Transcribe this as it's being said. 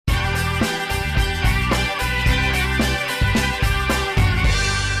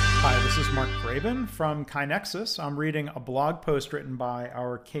Graben from KaiNexus. I'm reading a blog post written by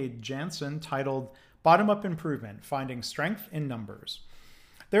our Cade Jansen titled Bottom-Up Improvement, Finding Strength in Numbers.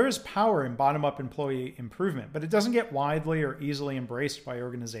 There is power in bottom-up employee improvement, but it doesn't get widely or easily embraced by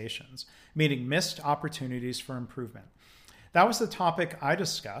organizations, meaning missed opportunities for improvement. That was the topic I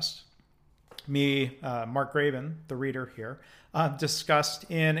discussed. Mark Graben, the reader here,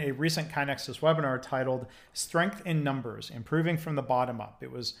 discussed in a recent KaiNexus webinar titled Strength in Numbers, Improving from the Bottom Up.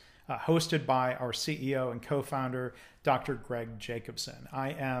 It was hosted by our CEO and co-founder, Dr. Greg Jacobson. I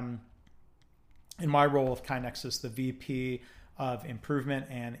am, in my role with KaiNexus, the VP of Improvement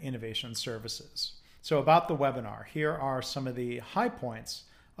and Innovation Services. So about the webinar, here are some of the high points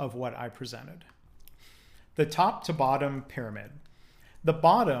of what I presented. The top to bottom pyramid. The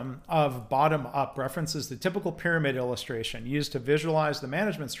bottom of bottom up references the typical pyramid illustration used to visualize the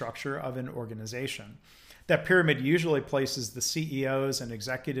management structure of an organization. That pyramid usually places the CEOs and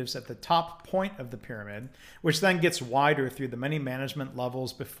executives at the top point of the pyramid, which then gets wider through the many management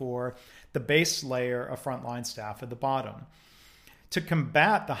levels before the base layer of frontline staff at the bottom. To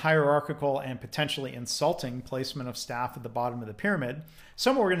combat the hierarchical and potentially insulting placement of staff at the bottom of the pyramid,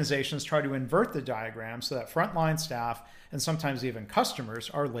 some organizations try to invert the diagram so that frontline staff and sometimes even customers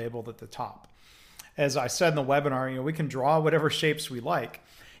are labeled at the top. As I said in the webinar, we can draw whatever shapes we like.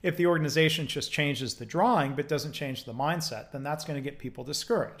 If the organization just changes the drawing but doesn't change the mindset, then that's going to get people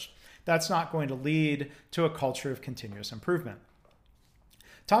discouraged. That's not going to lead to a culture of continuous improvement.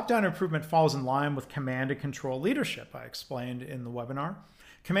 Top-down improvement falls in line with command and control leadership, I explained in the webinar.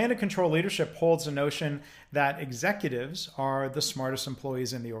 Command and control leadership holds the notion that executives are the smartest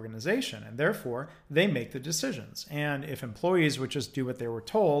employees in the organization, and therefore they make the decisions. And if employees would just do what they were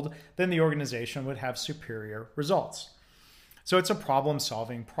told, then the organization would have superior results. So it's a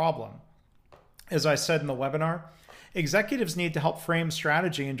problem-solving problem. As I said in the webinar, executives need to help frame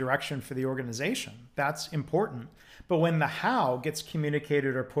strategy and direction for the organization. That's important. But when the how gets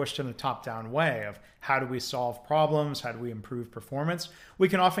communicated or pushed in a top-down way of how do we solve problems, how do we improve performance, we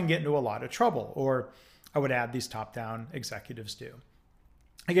can often get into a lot of trouble, or I would add these top-down executives do.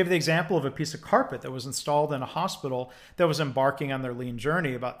 I gave the example of a piece of carpet that was installed in a hospital that was embarking on their lean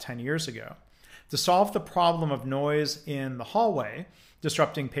journey about 10 years ago. To solve the problem of noise in the hallway,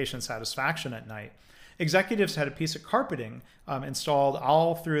 disrupting patient satisfaction at night, executives had a piece of carpeting installed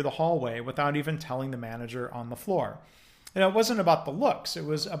all through the hallway without even telling the manager on the floor. And it wasn't about the looks, it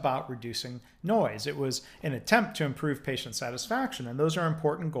was about reducing noise. It was an attempt to improve patient satisfaction, and those are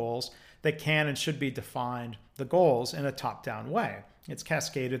important goals that can and should be defined, the goals, in a top-down way. It's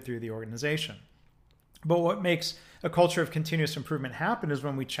cascaded through the organization. But what makes a culture of continuous improvement happen is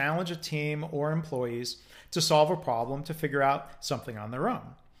when we challenge a team or employees to solve a problem, to figure out something on their own.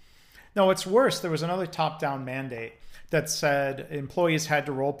 Now, what's worse, there was another top-down mandate that said employees had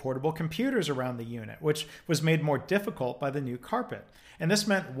to roll portable computers around the unit, which was made more difficult by the new carpet. And this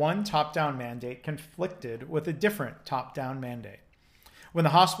meant one top-down mandate conflicted with a different top-down mandate. When the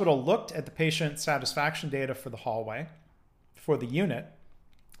hospital looked at the patient satisfaction data for the hallway, for the unit,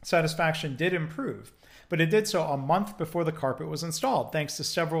 satisfaction did improve, but it did so a month before the carpet was installed, thanks to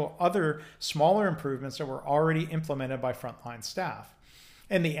several other smaller improvements that were already implemented by frontline staff.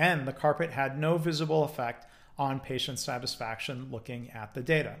 In the end, the carpet had no visible effect on patient satisfaction looking at the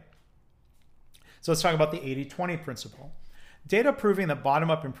data. So let's talk about the 80-20 principle. Data proving that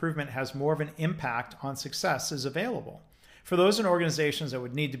bottom-up improvement has more of an impact on success is available. For those in organizations that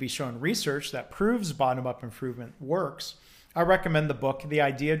would need to be shown research that proves bottom-up improvement works, I recommend the book, The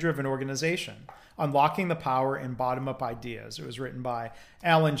Idea-Driven Organization, Unlocking the Power in Bottom-Up Ideas. It was written by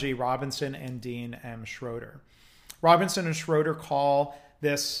Alan G. Robinson and Dean M. Schroeder. Robinson and Schroeder call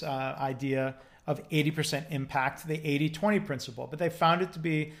this idea of 80% impact the 80-20 principle, but they found it to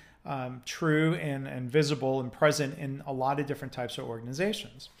be true and visible and present in a lot of different types of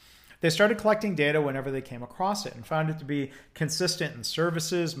organizations. They started collecting data whenever they came across it and found it to be consistent in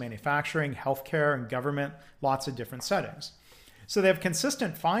services, manufacturing, healthcare, and government, lots of different settings. So they have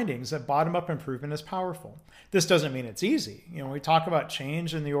consistent findings that bottom-up improvement is powerful. This doesn't mean it's easy. When we talk about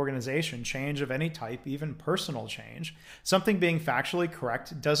change in the organization, change of any type, even personal change, something being factually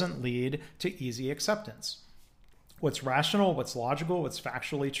correct doesn't lead to easy acceptance. What's rational, what's logical, what's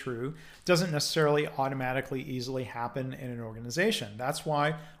factually true doesn't necessarily automatically easily happen in an organization. That's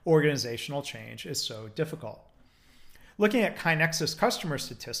why organizational change is so difficult. Looking at KaiNexus customer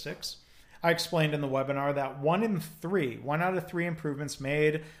statistics, I explained in the webinar that one out of three improvements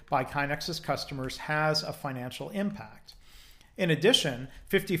made by KaiNexus customers has a financial impact. In addition,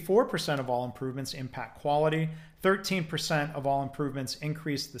 54% of all improvements impact quality, 13% of all improvements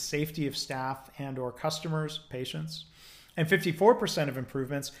increase the safety of staff and/or customers, patients, and 54% of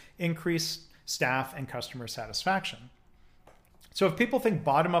improvements increase staff and customer satisfaction. So if people think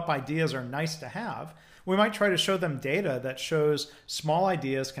bottom-up ideas are nice to have, we might try to show them data that shows small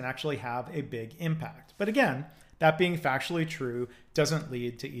ideas can actually have a big impact. But again, that being factually true doesn't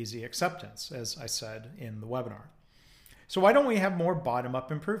lead to easy acceptance, as I said in the webinar. So why don't we have more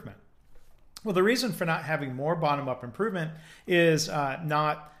bottom-up improvement? Well, the reason for not having more bottom-up improvement is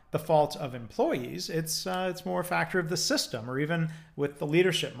not the fault of employees. It's more a factor of the system, or even with the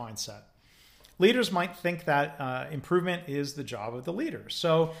leadership mindset. Leaders might think that improvement is the job of the leader.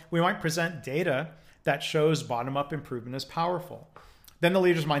 So we might present data that shows bottom-up improvement is powerful. Then the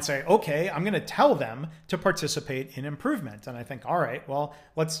leaders might say, okay, I'm going to tell them to participate in improvement. And I think, all right, well,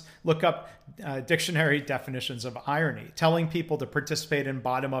 let's look up dictionary definitions of irony. Telling people to participate in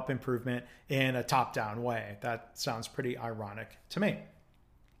bottom-up improvement in a top-down way. That sounds pretty ironic to me.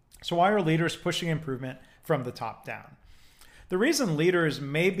 So why are leaders pushing improvement from the top down? The reason leaders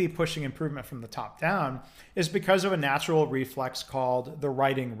may be pushing improvement from the top down is because of a natural reflex called the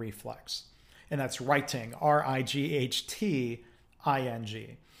righting reflex. And that's righting, R-I-G-H-T-I-N-G.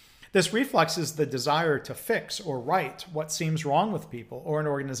 This reflex is the desire to fix or right what seems wrong with people or an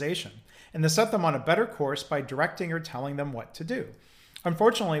organization, and to set them on a better course by directing or telling them what to do.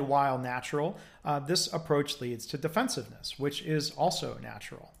 Unfortunately, while natural, this approach leads to defensiveness, which is also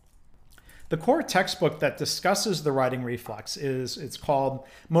natural. The core textbook that discusses the righting reflex it's called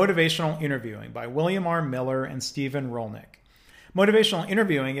Motivational Interviewing by William R. Miller and Stephen Rolnick. Motivational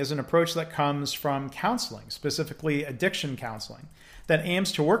interviewing is an approach that comes from counseling, specifically addiction counseling, that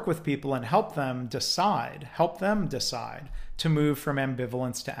aims to work with people and help them decide to move from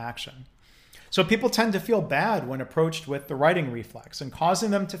ambivalence to action. So people tend to feel bad when approached with the righting reflex, and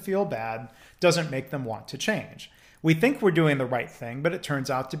causing them to feel bad doesn't make them want to change. We think we're doing the right thing, but it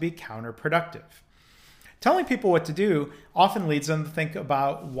turns out to be counterproductive. Telling people what to do often leads them to think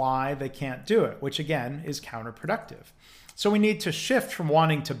about why they can't do it, which again is counterproductive. So we need to shift from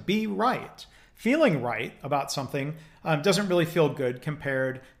wanting to be right. Feeling right about something doesn't really feel good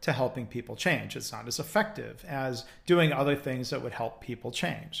compared to helping people change. It's not as effective as doing other things that would help people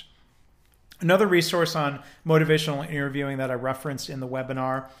change. Another resource on motivational interviewing that I referenced in the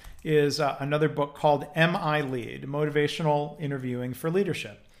webinar is another book called MI Lead, Motivational Interviewing for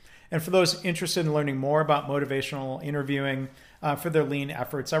Leadership. And for those interested in learning more about motivational interviewing for their lean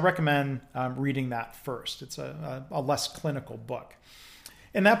efforts, I recommend reading that first. It's a less clinical book.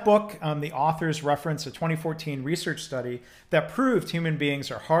 In that book, the authors reference a 2014 research study that proved human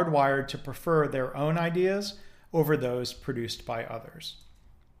beings are hardwired to prefer their own ideas over those produced by others.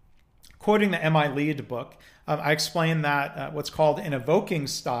 Quoting the MI Lead book, I explained that what's called an evoking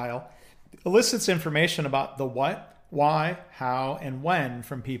style elicits information about the what, why, how, and when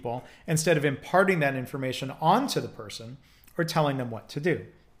from people instead of imparting that information onto the person or telling them what to do.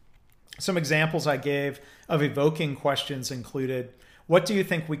 Some examples I gave of evoking questions included, what do you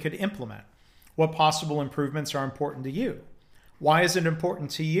think we could implement? What possible improvements are important to you? Why is it important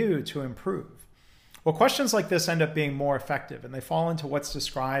to you to improve? Well, questions like this end up being more effective, and they fall into what's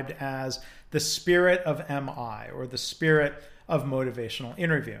described as the spirit of MI, or the spirit of motivational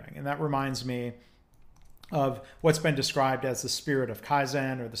interviewing. And that reminds me of what's been described as the spirit of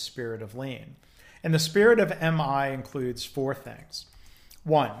Kaizen or the spirit of Lean. And the spirit of MI includes 4 things.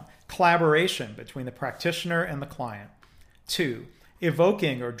 1, collaboration between the practitioner and the client. 2,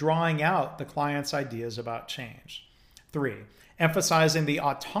 evoking or drawing out the client's ideas about change. 3, emphasizing the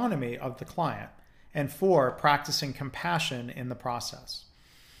autonomy of the client. And 4, practicing compassion in the process.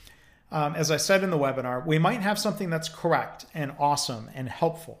 As I said in the webinar, we might have something that's correct and awesome and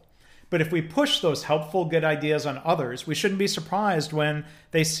helpful. But if we push those helpful, good ideas on others, we shouldn't be surprised when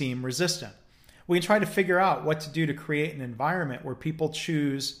they seem resistant. We can try to figure out what to do to create an environment where people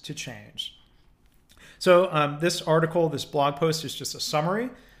choose to change. So this article, this blog post is just a summary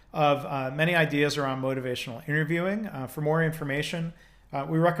of many ideas around motivational interviewing. For more information,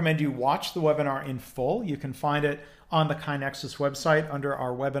 we recommend you watch the webinar in full. You can find it on the KaiNexus website under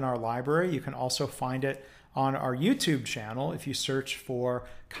our webinar library. You can also find it on our YouTube channel if you search for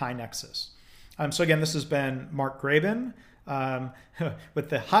KaiNexus. So again, this has been Mark Graban with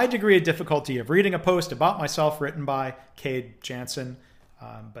the high degree of difficulty of reading a post about myself written by Cade Jansen.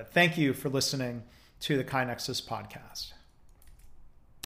 But thank you for listening to the KaiNexus podcast.